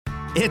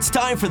It's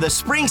time for the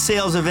spring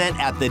sales event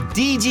at the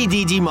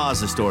DGDG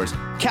Mazda stores.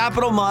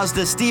 Capital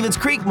Mazda, Stevens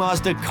Creek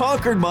Mazda,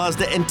 Concord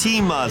Mazda, and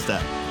Team Mazda.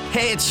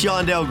 Hey, it's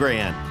Shondell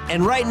Grand.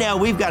 And right now,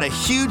 we've got a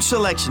huge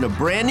selection of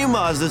brand new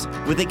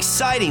Mazdas with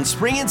exciting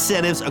spring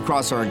incentives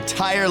across our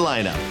entire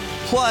lineup.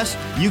 Plus,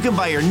 you can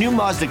buy your new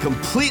Mazda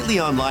completely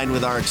online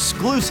with our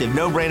exclusive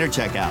no-brainer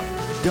checkout.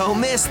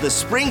 Don't miss the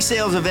spring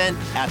sales event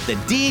at the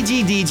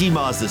DGDG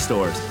Mazda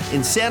stores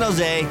in San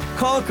Jose,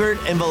 Concord,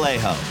 and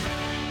Vallejo.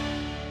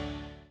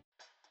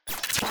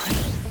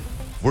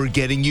 We're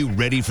getting you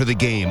ready for the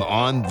game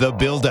on The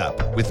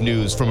Buildup with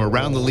news from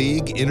around the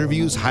league,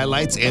 interviews,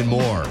 highlights, and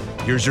more.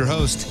 Here's your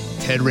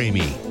host, Ted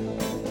Ramey.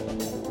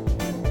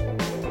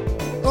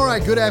 All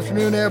right, good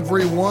afternoon,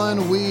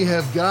 everyone. We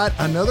have got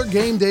another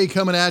game day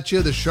coming at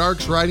you. The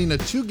Sharks riding a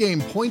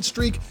 2-game point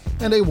streak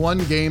and a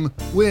 1-game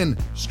win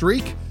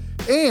streak.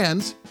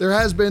 And there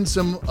has been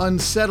some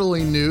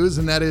unsettling news,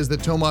 and that is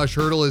that Tomas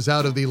Hertl is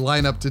out of the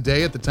lineup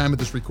today at the time of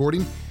this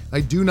recording.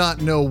 I do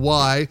not know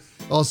why.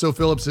 Also,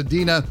 Filip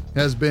Zadina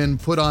has been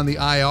put on the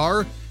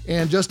IR,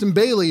 and Justin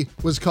Bailey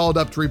was called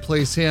up to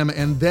replace him,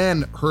 and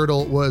then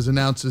Hertl was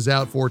announced as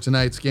out for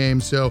tonight's game.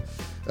 So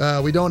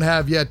we don't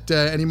have yet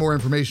any more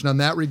information on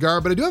that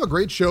regard, but I do have a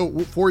great show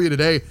for you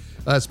today.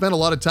 Spent a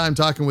lot of time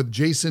talking with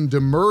Jason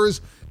Demers.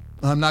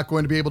 I'm not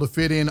going to be able to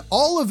fit in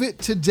all of it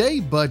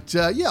today, but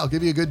I'll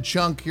give you a good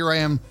chunk. Here I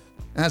am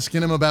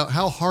asking him about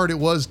how hard it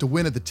was to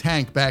win at the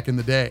Tank back in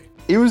the day.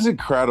 It was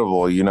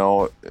incredible,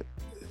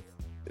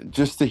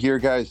 just to hear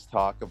guys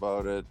talk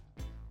about it.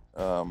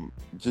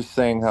 Just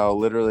saying how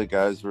literally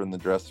guys were in the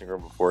dressing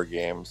room before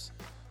games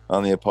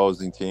on the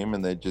opposing team,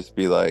 and they'd just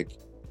be like,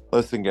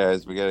 listen,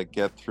 guys, we got to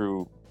get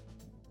through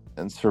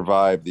and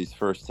survive these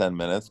first 10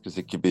 minutes because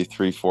it could be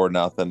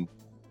 3-4-0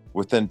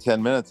 within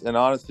 10 minutes. And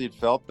honestly, it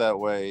felt that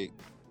way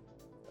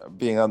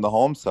being on the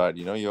home side.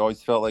 You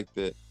always felt like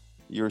that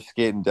you were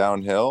skating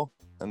downhill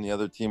and the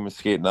other team was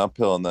skating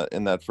uphill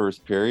in that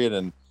first period.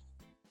 And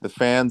the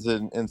fans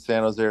in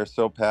San Jose are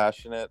so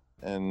passionate.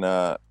 And,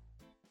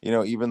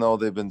 even though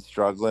they've been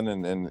struggling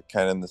and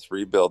kind of in this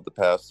rebuild the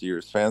past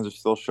years, fans are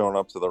still showing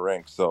up to the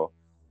rink. So,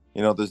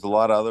 there's a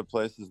lot of other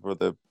places where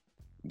the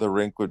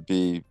rink would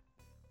be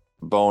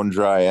bone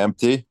dry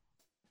empty.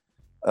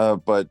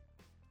 But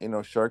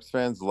Sharks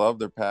fans love,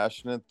 they're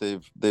passionate.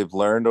 They've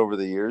learned over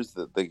the years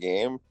that the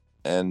game,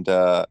 and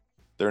they're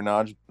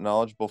a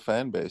knowledgeable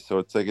fan base. So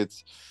it's like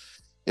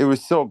it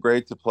was so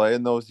great to play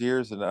in those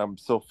years, and I'm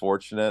so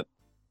fortunate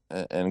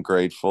and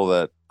grateful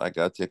that I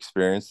got to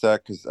experience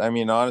that. Because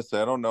honestly,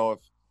 I don't know if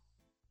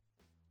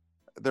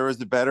there was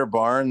a better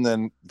barn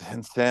than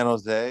San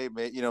Jose.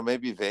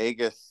 Maybe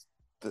Vegas,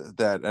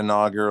 that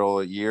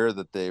inaugural year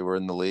that they were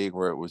in the league,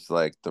 where it was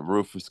like the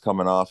roof was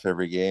coming off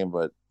every game,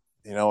 but.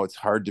 It's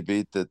hard to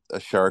beat a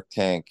Shark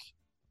Tank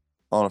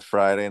on a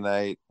Friday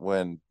night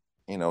when,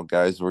 we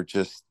were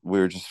just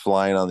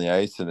flying on the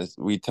ice, and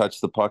we touched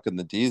the puck in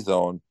the D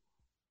zone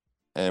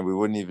and we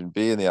wouldn't even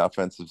be in the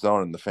offensive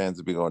zone and the fans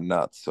would be going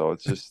nuts. So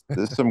it's just, I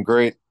have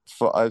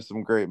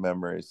some great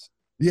memories.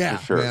 Yeah,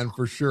 for sure. Man,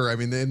 for sure.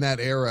 In that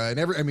era, and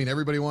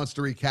everybody wants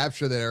to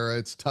recapture that era.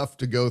 It's tough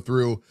to go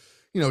through,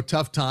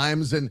 tough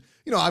times. And,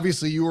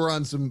 obviously you were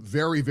on some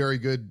very, very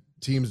good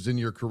teams in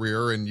your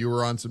career, and you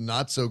were on some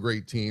not so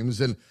great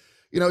teams. And,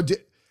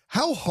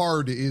 how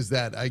hard is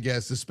that, I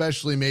guess,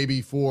 especially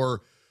maybe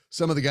for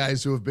some of the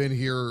guys who have been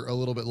here a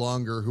little bit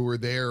longer, who were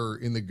there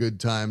in the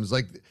good times?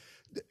 Like,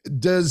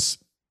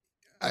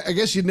 I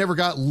guess you never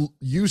got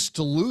used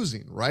to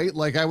losing, right?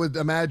 Like, I would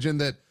imagine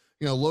that,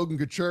 Logan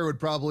Couture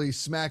would probably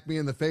smack me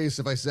in the face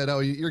if I said, "Oh,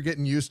 you're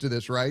getting used to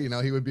this, right?"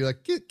 He would be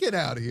like, get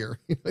out of here.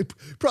 He'd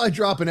probably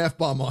drop an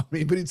F-bomb on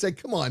me, but he'd say,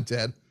 "Come on,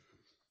 Ted."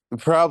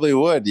 Probably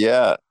would,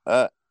 yeah.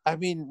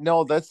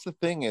 No, that's the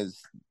thing,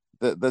 is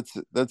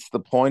that's the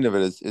point of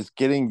it, is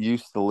getting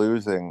used to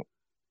losing,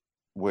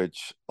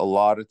 which a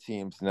lot of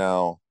teams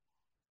now,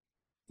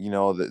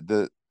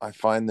 I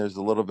find there's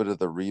a little bit of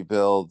the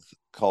rebuild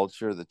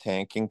culture, the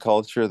tanking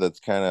culture that's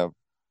kind of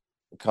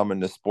coming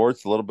to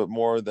sports a little bit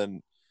more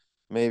than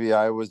maybe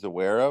I was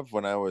aware of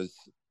when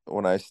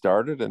I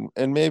started,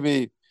 and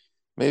maybe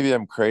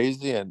I'm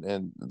crazy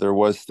and there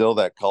was still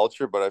that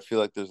culture, but I feel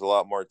like there's a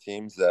lot more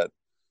teams that,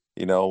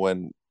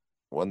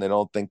 when they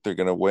don't think they're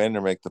going to win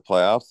or make the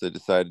playoffs, they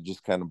decide to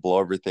just kind of blow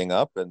everything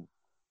up. And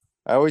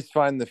I always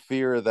find the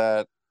fear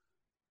that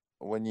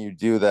when you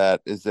do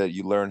that is that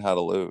you learn how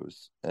to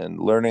lose, and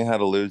learning how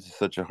to lose is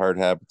such a hard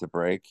habit to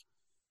break.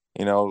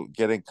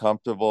 Getting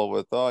comfortable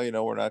with, we're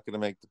not going to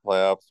make the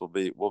playoffs.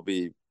 We'll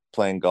be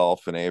playing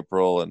golf in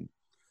April and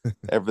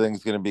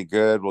everything's going to be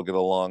good. We'll get a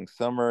long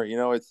summer.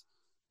 It's,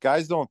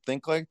 guys don't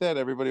think like that.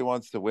 Everybody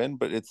wants to win,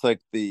 but it's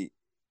like it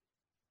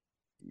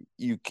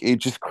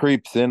just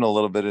creeps in a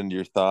little bit into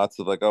your thoughts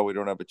of like, oh, we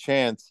don't have a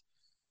chance.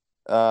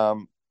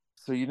 So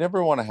you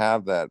never want to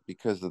have that,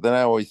 because then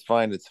I always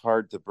find it's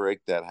hard to break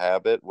that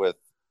habit with,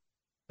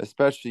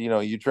 especially,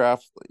 you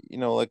draft,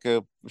 like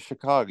a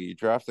Chicago, you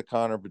draft a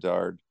Connor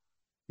Bedard,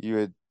 you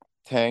had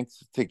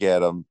tanked to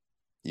get him,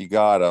 you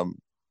got him.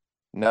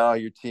 Now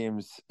your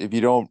teams, if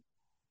you don't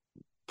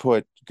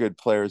put good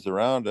players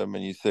around him,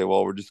 and you say,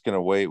 well, we're just going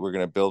to wait, we're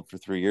going to build for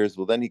 3 years.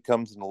 Well, then he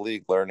comes in the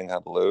league learning how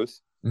to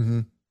lose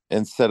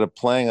instead of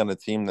playing on a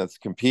team that's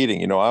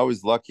competing. I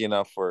was lucky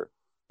enough where,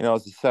 I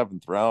was a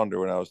seventh rounder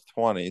when I was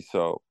 20.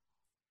 So,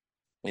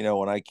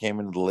 when I came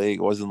into the league,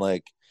 it wasn't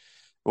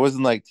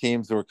like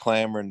teams were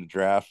clamoring to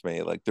draft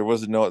me. Like there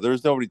was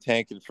nobody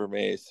tanking for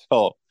me.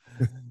 So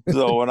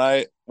when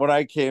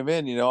I came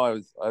in,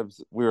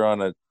 we were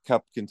on a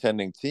cup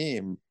contending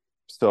team.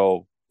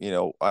 So,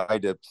 I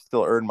had to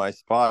still earn my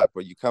spot,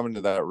 but you come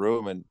into that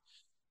room and,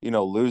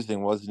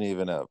 losing wasn't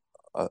even a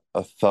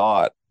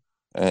thought.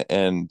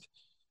 And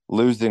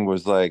losing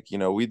was like,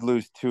 we'd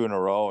lose two in a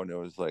row, and it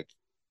was like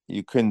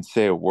you couldn't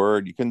say a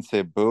word, you couldn't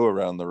say boo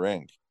around the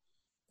rink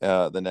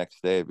the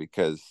next day,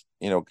 because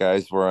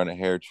guys were on a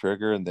hair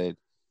trigger, and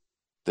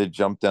they'd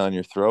jump down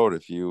your throat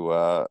if you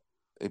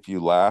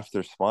laughed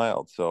or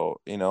smiled. So,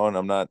 and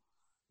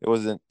it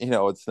wasn't,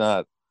 it's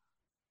not,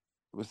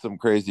 it was some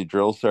crazy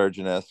drill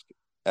sergeant-esque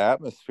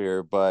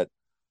atmosphere, but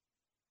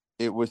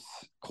it was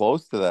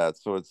close to that.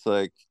 So it's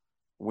like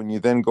when you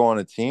then go on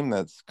a team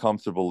that's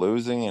comfortable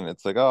losing, and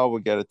it's like, oh, we'll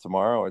get it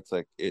tomorrow. It's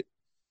like it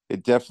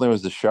definitely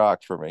was a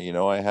shock for me.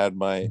 I had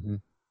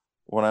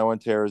when I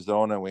went to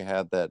Arizona, we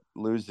had that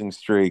losing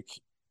streak,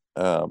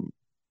 where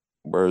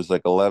it was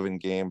like 11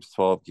 games,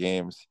 12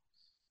 games.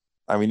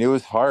 I mean, it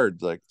was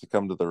hard, like, to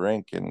come to the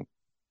rink,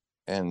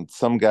 and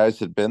some guys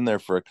had been there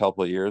for a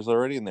couple of years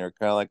already, and they were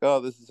kind of like, oh,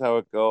 this is how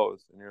it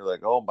goes. And you're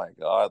like, oh my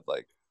God,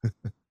 like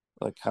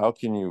how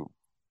can you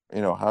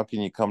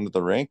come to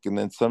the rink? And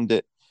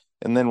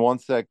then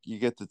once that you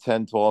get to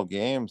 10, 12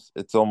 games,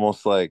 it's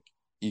almost like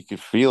you could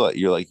feel it.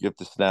 You're like, you have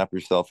to snap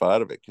yourself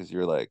out of it, because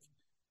you're like,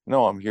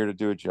 no, I'm here to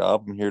do a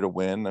job. I'm here to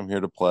win. I'm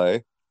here to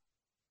play.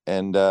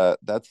 And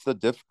that's the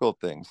difficult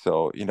thing.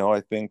 So,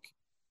 I think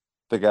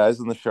the guys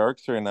in the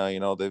Sharks right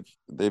now,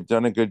 they've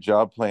done a good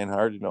job playing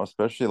hard,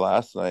 especially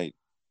last night.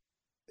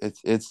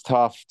 It's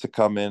tough to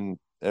come in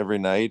every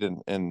night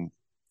and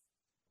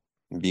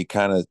be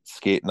kind of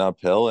skating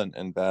uphill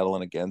and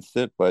battling against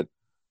it, but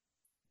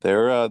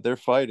they're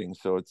fighting.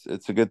 So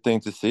it's a good thing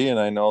to see. And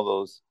I know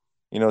those,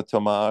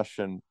 Tomash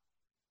and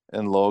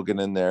Logan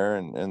in there,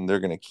 and they're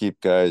going to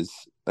keep guys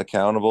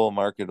accountable,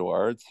 Mark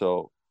Edouard.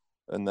 So,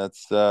 and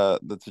that's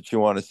what you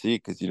want to see,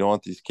 because you don't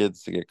want these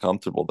kids to get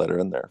comfortable that are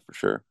in there, for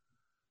sure.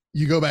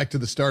 You go back to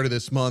the start of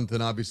this month,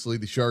 and obviously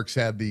the Sharks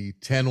had the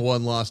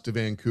 10-1 loss to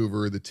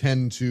Vancouver, the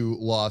 10-2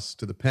 loss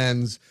to the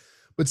Pens.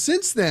 But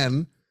since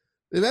then,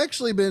 they've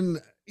actually been,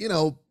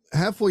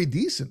 halfway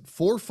decent,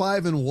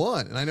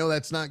 4-5-1. And I know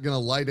that's not going to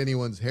light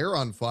anyone's hair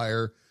on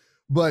fire,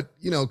 but,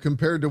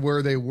 compared to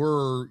where they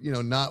were,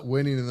 not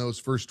winning in those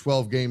first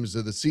 12 games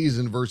of the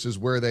season versus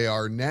where they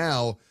are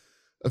now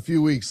a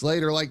few weeks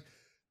later, like,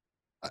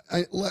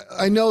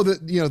 I know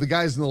that, the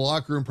guys in the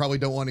locker room probably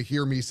don't want to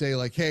hear me say,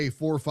 like, hey,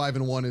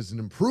 4-5-1 is an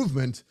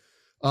improvement.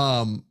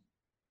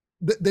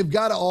 They've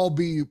got to all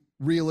be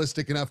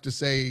realistic enough to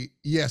say,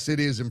 yes, it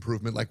is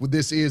improvement. Like,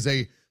 this is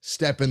a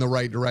step in the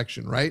right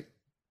direction, right?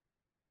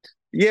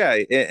 Yeah.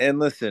 And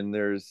listen,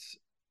 there's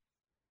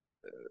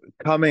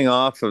coming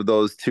off of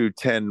those two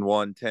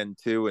 10-1,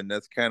 10-2, and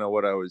that's kind of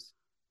what I was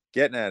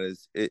getting at,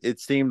 is it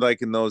seemed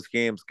like in those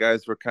games,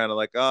 guys were kind of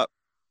like, oh,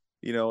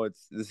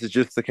 this is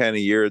just the kind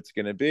of year it's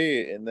going to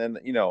be. And then,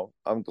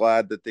 I'm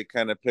glad that they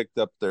kind of picked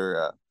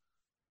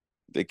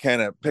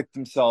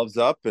themselves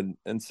up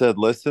and said,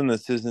 listen,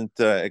 this isn't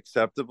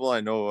acceptable.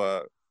 I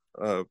know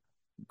Mike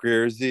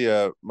Greer,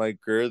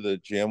 the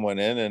GM, went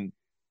in and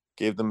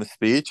gave them a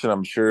speech, and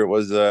I'm sure it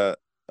was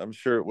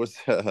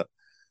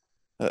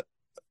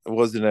it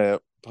wasn't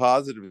a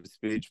positive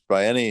speech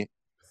by any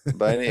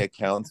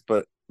accounts,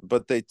 but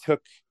they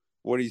took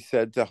what he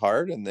said to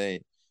heart, and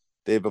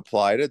they've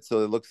applied it.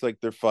 So it looks like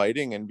they're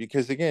fighting. And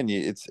because, again,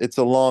 it's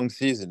a long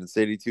season, it's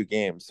 82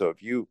 games. So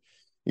if you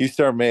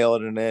start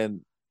mailing it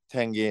in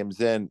 10 games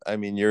in, I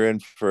mean, you're in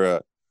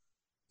for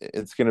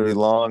it's going to be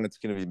long, it's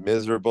going to be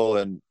miserable.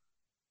 And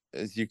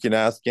as you can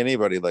ask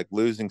anybody, like,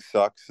 losing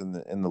sucks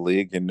in the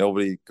league, and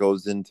nobody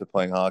goes into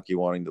playing hockey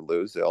wanting to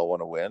lose. They all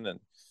want to win, and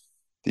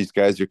these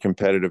guys are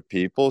competitive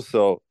people.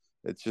 So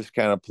it's just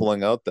kind of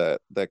pulling out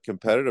that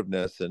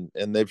competitiveness,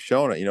 and they've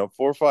shown it.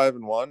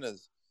 4-5-1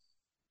 is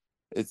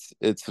it's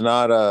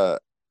not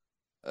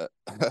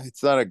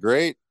it's not a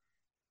great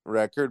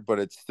record, but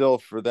it's still,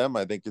 for them,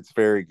 I think it's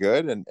very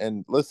good.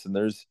 And listen,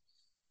 there's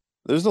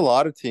a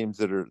lot of teams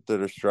that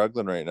are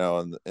struggling right now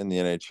in the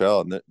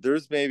NHL, and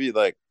there's maybe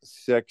like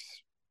 6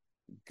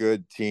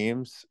 good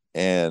teams,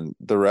 and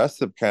the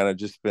rest have kind of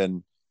just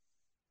been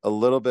a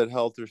little bit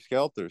helter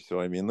skelter. So,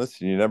 I mean,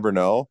 listen, you never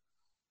know.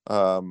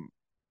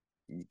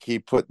 You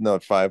keep putting the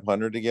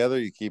 500 together,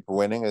 you keep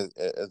winning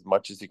as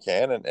much as you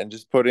can, and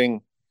just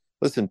playing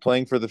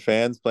for the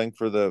fans, playing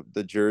for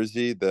the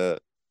jersey, the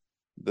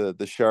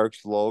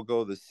Sharks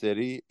logo, the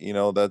city,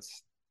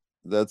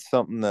 that's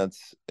something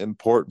that's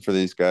important for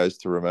these guys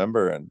to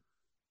remember. And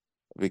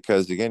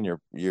because, again,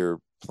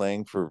 you're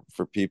playing for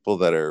people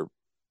that are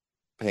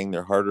paying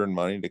their hard-earned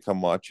money to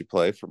come watch you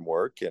play from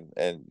work,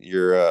 and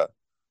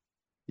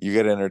you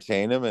get to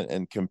entertain them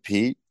and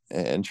compete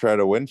and try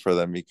to win for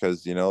them,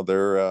 because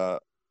they're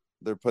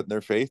putting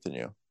their faith in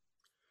you.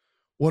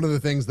 One of the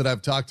things that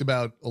I've talked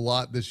about a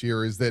lot this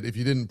year is that if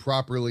you didn't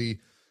properly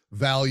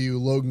value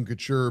Logan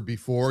Couture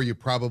before, you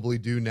probably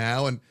do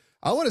now. And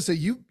I want to say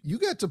you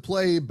got to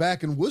play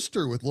back in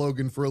Worcester with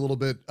Logan for a little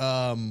bit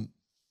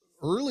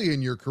early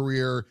in your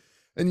career,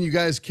 and you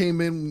guys came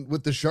in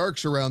with the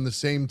Sharks around the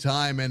same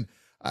time. And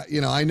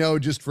I know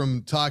just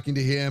from talking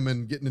to him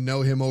and getting to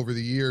know him over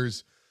the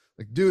years,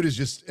 like, dude is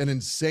just an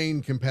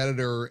insane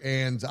competitor.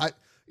 And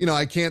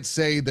I can't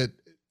say that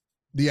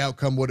the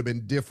outcome would have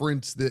been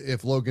different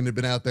if Logan had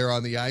been out there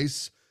on the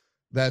ice.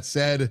 That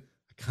said,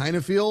 I kind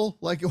of feel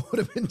like it would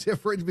have been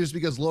different just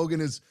because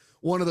Logan is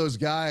one of those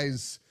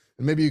guys,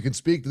 and maybe you can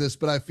speak to this,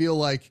 but I feel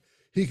like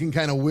he can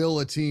kind of will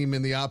a team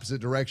in the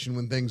opposite direction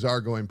when things are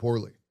going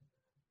poorly.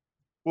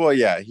 Well,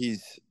 yeah,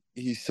 he's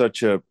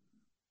such a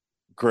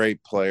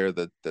great player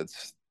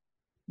that's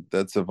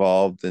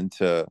evolved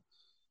into,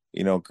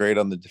 great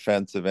on the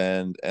defensive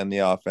end and the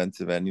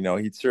offensive end.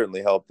 He'd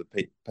certainly help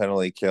the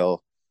penalty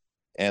kill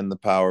and the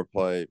power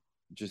play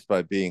just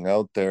by being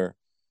out there.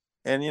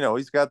 And,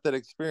 he's got that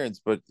experience.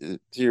 But to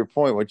your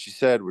point, what you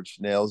said, which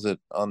nails it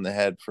on the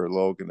head for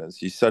Logan, is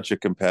he's such a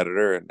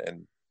competitor,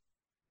 and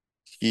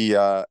he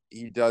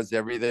does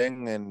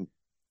everything. And,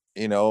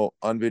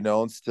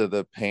 unbeknownst to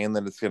the pain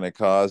that it's going to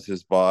cause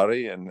his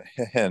body. And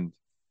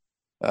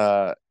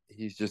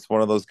he's just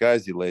one of those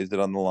guys. He lays it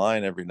on the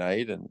line every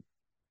night, and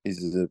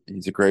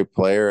he's a great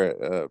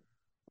player.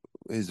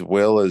 His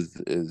will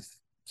is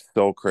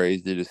so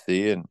crazy to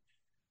see. And,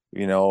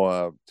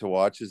 to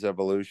watch his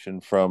evolution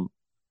from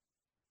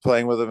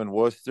playing with him in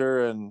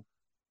Worcester and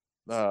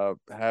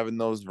having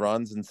those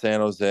runs in San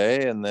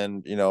Jose, and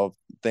then,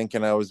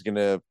 thinking I was going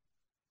to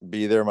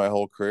be there my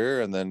whole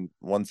career. And then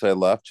once I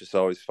left, just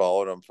always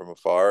followed him from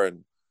afar.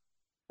 And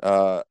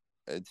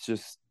it's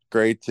just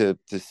great to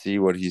see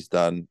what he's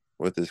done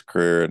with his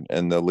career,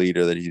 and the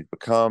leader that he's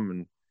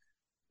become.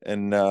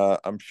 And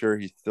I'm sure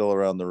he's still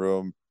around the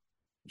room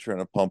trying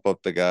to pump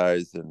up the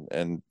guys,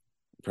 and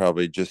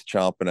probably just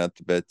chomping at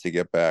the bit to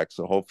get back.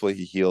 So hopefully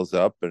he heals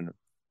up and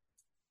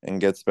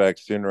gets back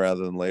sooner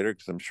rather than later,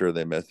 because I'm sure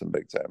they miss him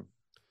big time.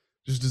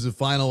 Just as a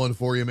final one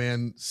for you,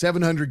 man,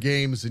 700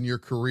 games in your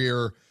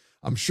career.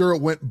 I'm sure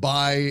it went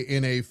by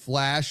in a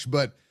flash,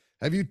 but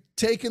have you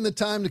taken the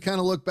time to kind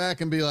of look back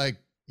and be like,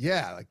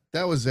 yeah, like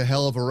that was a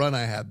hell of a run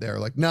I had there?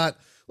 Like, not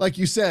like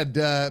you said,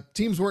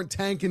 teams weren't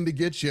tanking to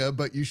get you,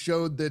 but you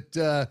showed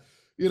that,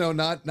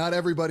 not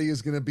everybody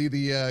is going to be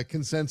the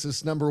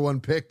consensus number one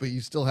pick, but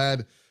you still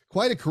had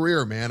quite a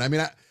career, man. I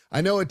mean,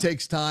 I know it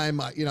takes time.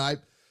 I've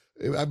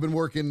been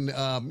working,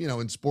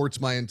 in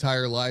sports my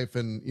entire life,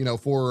 and,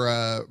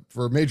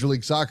 for Major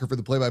League Soccer, for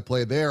the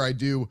play-by-play there, I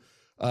do,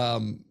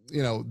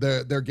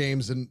 their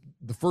games. And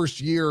the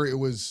first year it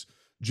was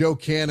Joe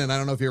Cannon. I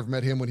don't know if you ever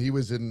met him when he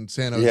was in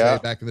San Jose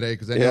back in the day,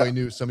 because I know he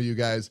knew some of you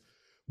guys.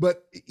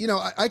 But,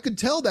 I could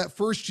tell that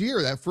first year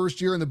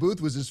in the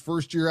booth was his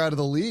first year out of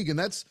the league, and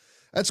that's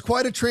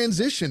quite a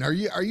transition. Are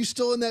you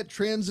still in that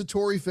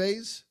transitory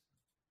phase?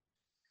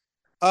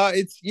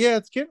 It's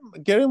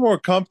getting more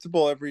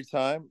comfortable every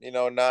time.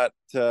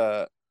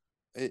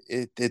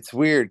 It's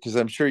weird, because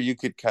I'm sure you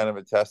could kind of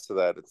attest to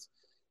that.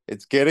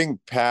 It's getting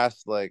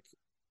past like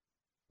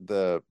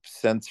the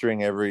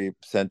censoring every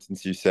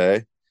sentence you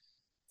say,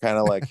 kind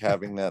of like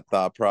having that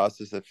thought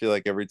process. I feel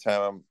like every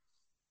time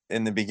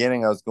in the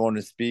beginning I was going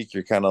to speak,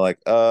 you're kind of like,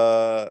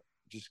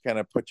 just kind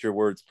of put your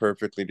words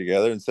perfectly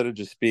together instead of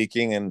just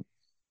speaking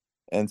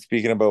and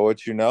speaking about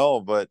what you know.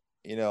 But,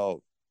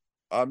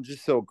 I'm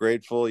just so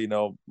grateful,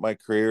 my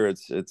career.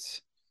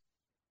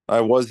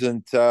 I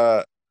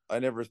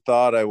never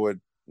thought I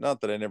would, not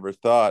that I never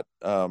thought,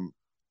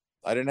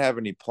 I didn't have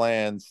any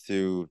plans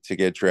to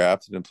get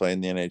drafted and play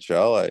in the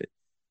NHL.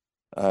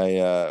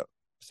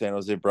 San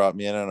Jose brought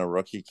me in on a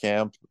rookie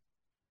camp,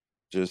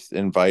 just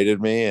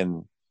invited me,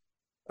 and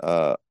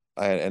I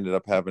ended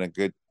up having a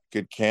good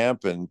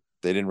camp, and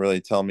they didn't really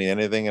tell me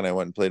anything. And I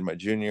went and played my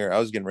junior. I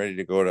was getting ready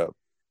to go to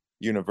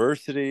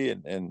university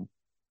and in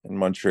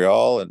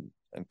Montreal and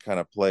kind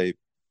of play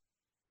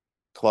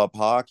club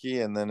hockey.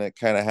 And then it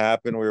kind of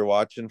happened. We were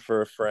watching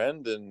for a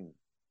friend, and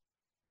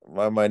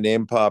my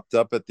name popped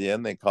up at the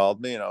end. They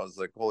called me, and I was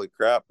like, holy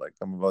crap, like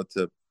I'm about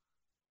to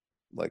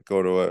like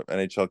go to an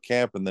NHL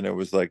camp. And then it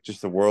was like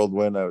just a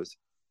whirlwind. I was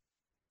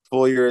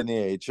full year in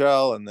the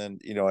AHL, and then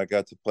I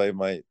got to play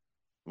my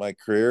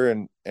career,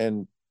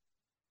 and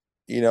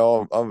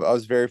I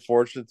was very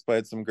fortunate to play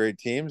at some great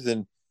teams.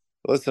 And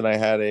listen, I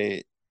had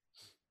a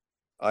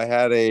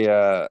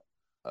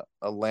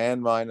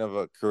landmine of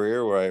a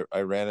career where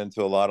I ran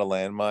into a lot of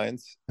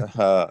landmines.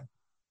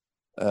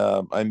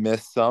 I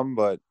missed some,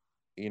 but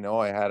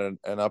I had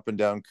an up and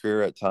down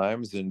career at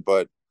times,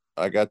 but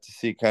I got to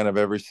see kind of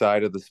every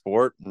side of the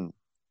sport, and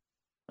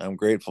I'm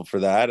grateful for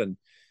that. And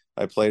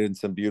I played in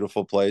some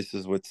beautiful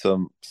places with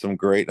some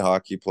great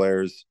hockey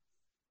players,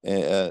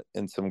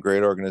 in some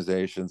great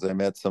organizations. I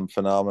met some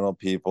phenomenal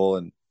people,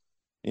 and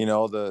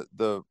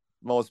the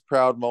most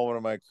proud moment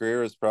of my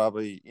career is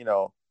probably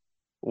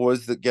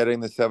was getting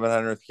the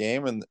 700th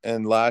game,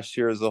 and last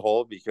year as a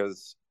whole,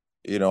 because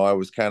I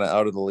was kind of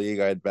out of the league.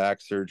 I had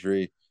back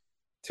surgery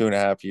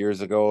 2.5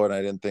 years ago, and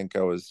I didn't think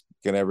I was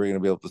ever gonna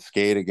be able to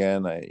skate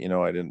again. I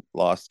didn't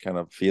lost kind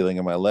of feeling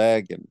in my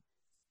leg, and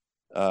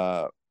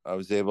I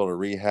was able to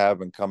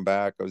rehab and come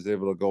back. I was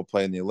able to go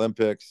play in the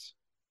Olympics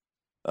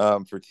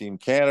for Team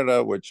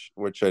Canada, which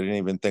I didn't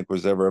even think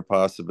was ever a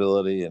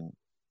possibility. And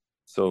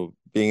so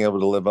being able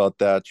to live out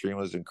that dream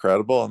was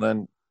incredible.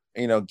 And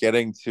then,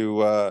 getting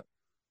to,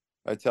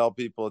 I tell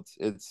people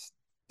it's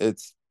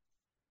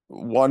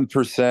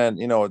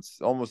 1%,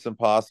 it's almost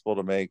impossible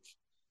to make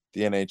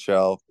the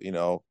NHL,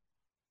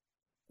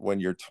 when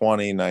you're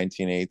 20,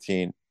 19,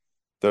 18,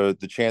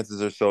 the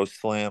chances are so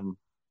slim.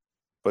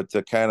 But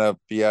to kind of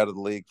be out of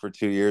the league for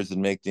 2 years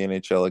and make the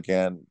NHL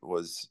again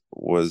was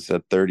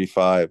at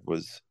 35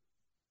 was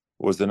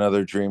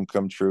another dream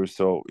come true.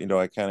 So,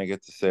 I kind of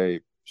get to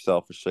say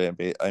selfishly,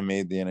 I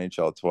made the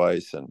NHL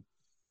twice. And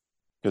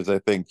because I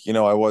think,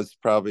 I was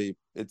probably,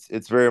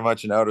 it's very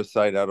much an out of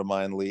sight, out of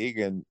mind league.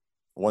 And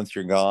once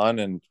you're gone,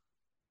 and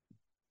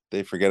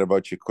they forget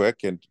about you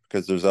quick, and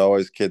because there's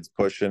always kids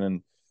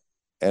pushing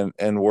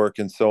and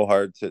working so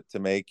hard to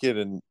make it.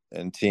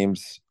 And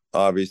teams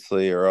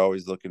obviously are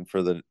always looking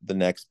for the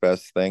next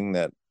best thing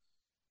that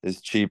is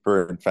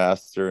cheaper and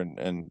faster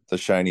and the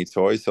shiny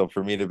toy. So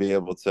for me to be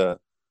able to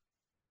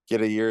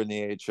get a year in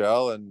the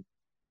AHL and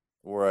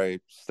where I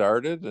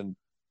started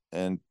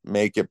and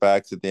make it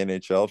back to the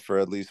NHL for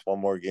at least one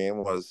more game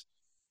was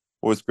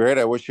great.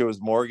 I wish it was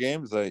more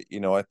games. I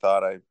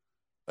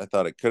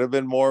thought it could have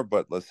been more,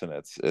 but listen,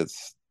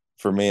 it's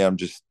for me, I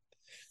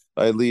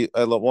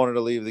wanted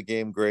to leave the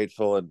game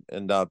grateful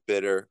and not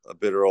bitter, a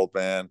bitter old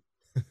man.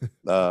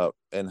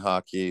 In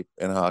hockey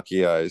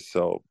eyes.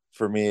 So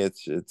for me,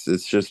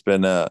 it's just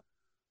been a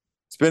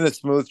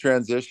smooth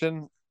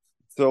transition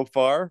so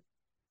far.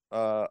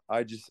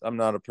 I'm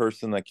not a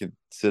person that could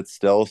sit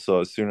still. So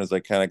as soon as I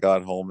kind of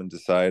got home and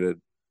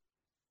decided,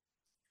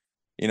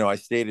 I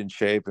stayed in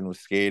shape and was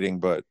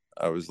skating, but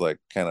I was like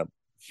kind of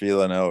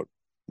feeling out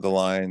the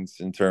lines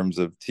in terms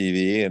of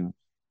TV. And,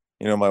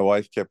 my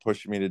wife kept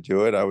pushing me to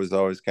do it. I was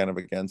always kind of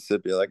against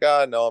it, be like,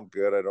 no, I'm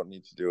good. I don't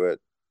need to do it.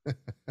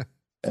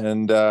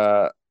 And,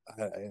 I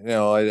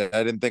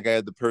didn't think I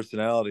had the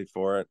personality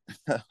for it.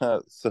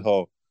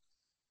 So,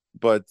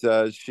 but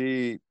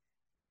she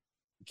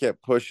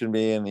kept pushing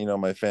me,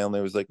 and, my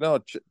family was like, no,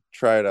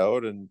 try it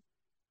out. And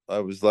I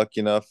was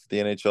lucky enough, the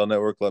NHL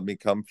Network let me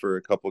come for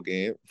a couple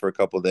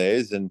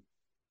days. And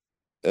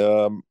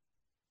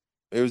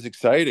it was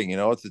exciting.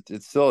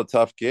 It's still a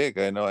tough gig.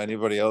 I know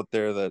anybody out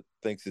there that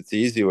thinks it's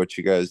easy what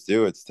you guys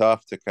do, it's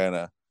tough to kind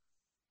of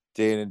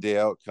day in and day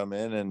out come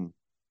in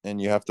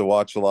and you have to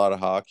watch a lot of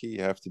hockey.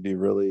 You have to be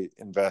really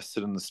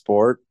invested in the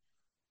sport,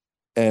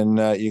 and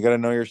you got to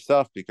know your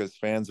stuff because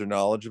fans are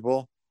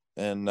knowledgeable,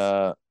 and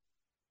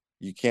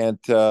you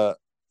can't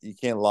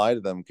lie to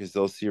them because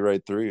they'll see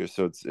right through you.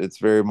 So it's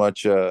very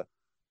much I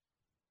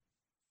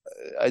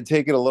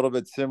take it a little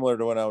bit similar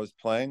to when I was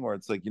playing, where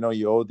it's like,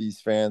 you owe these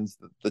fans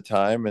the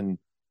time and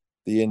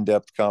the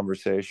in-depth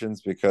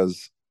conversations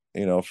because,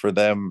 for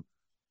them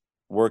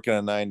working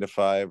a 9 to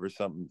 5 or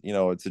something,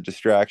 it's a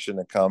distraction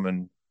to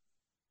come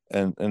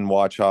and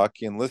watch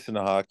hockey and listen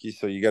to hockey.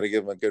 So you got to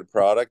give them a good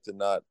product and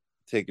not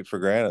take it for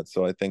granted.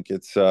 So I think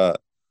it's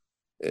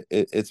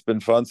been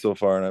fun so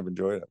far, and I've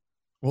enjoyed it.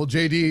 Well,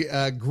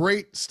 JD,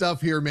 great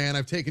stuff here, man.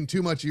 I've taken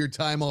too much of your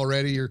time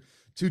already. You're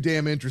too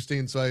damn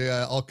interesting. So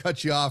I'll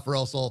cut you off, or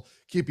else I'll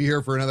keep you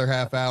here for another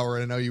half hour.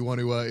 And I know you want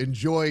to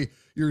enjoy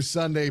your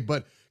Sunday,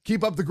 but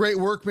keep up the great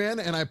work, man.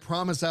 And I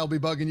promise I'll be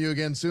bugging you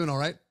again soon. All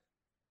right.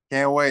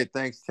 Can't wait.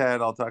 Thanks,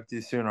 Ted. I'll talk to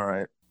you soon. All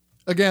right.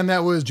 Again, that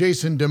was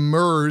Jason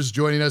Demers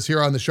joining us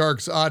here on the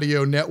Sharks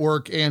Audio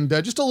Network. And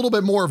just a little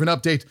bit more of an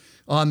update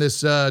on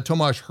this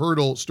Tomas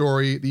Hertl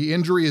story. The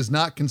injury is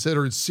not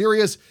considered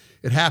serious.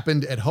 It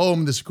happened at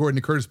home. This according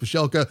to Curtis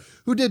Pashelka,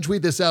 who did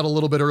tweet this out a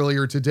little bit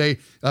earlier today.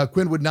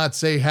 Quinn would not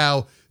say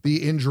how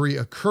the injury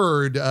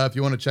occurred. If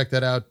you want to check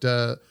that out,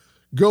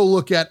 go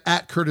look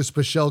at Curtis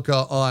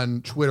Pashelka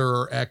on Twitter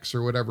or X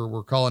or whatever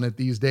we're calling it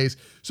these days.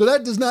 So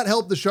that does not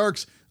help the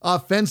Sharks'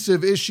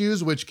 offensive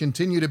issues, which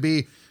continue to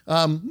be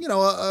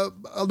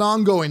an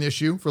ongoing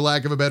issue, for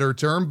lack of a better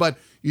term. But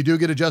you do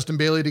get a Justin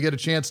Bailey to get a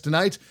chance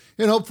tonight,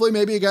 and hopefully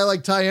maybe a guy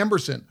like Ty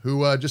Emberson,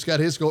 who just got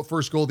his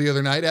first goal the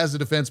other night as a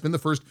defenseman, the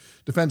first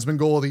defenseman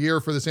goal of the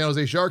year for the San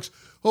Jose Sharks.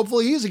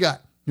 Hopefully he's a guy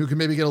who can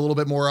maybe get a little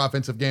bit more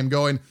offensive game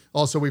going.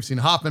 Also, we've seen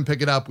Hoffman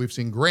pick it up. We've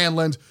seen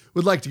Granlund.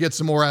 Would like to get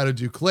some more out of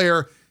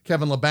Duclair.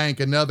 Kevin LeBanc,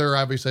 another.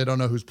 Obviously, I don't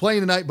know who's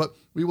playing tonight, but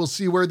we will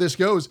see where this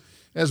goes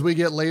as we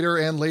get later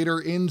and later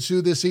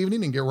into this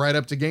evening and get right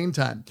up to game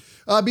time.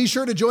 Be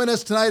sure to join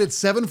us tonight at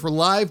 7 for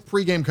live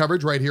pregame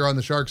coverage right here on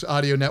the Sharks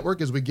Audio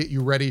Network as we get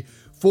you ready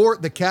for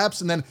the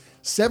Caps. And then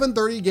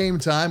 7:30 game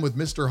time with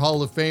Mr.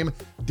 Hall of Fame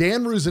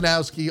Dan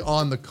Rusanowski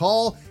on the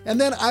call. And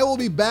then I will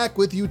be back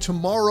with you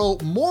tomorrow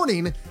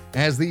morning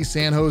as the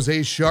San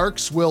Jose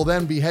Sharks will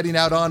then be heading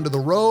out onto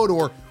the road,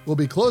 or will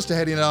be close to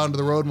heading out onto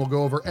the road, and we'll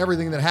go over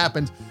everything that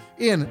happened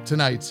in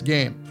tonight's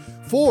game.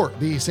 For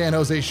the San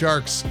Jose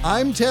Sharks,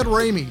 I'm Ted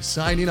Ramey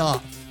signing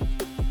off.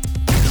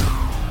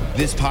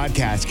 This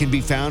podcast can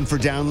be found for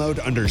download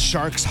under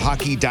Sharks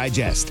Hockey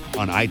Digest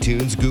on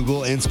iTunes,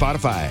 Google, and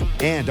Spotify,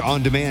 and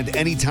on demand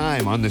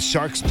anytime on the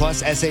Sharks Plus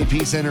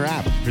SAP Center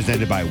app,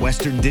 presented by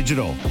Western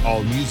Digital.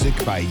 All music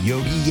by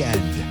Yogi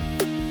Yend.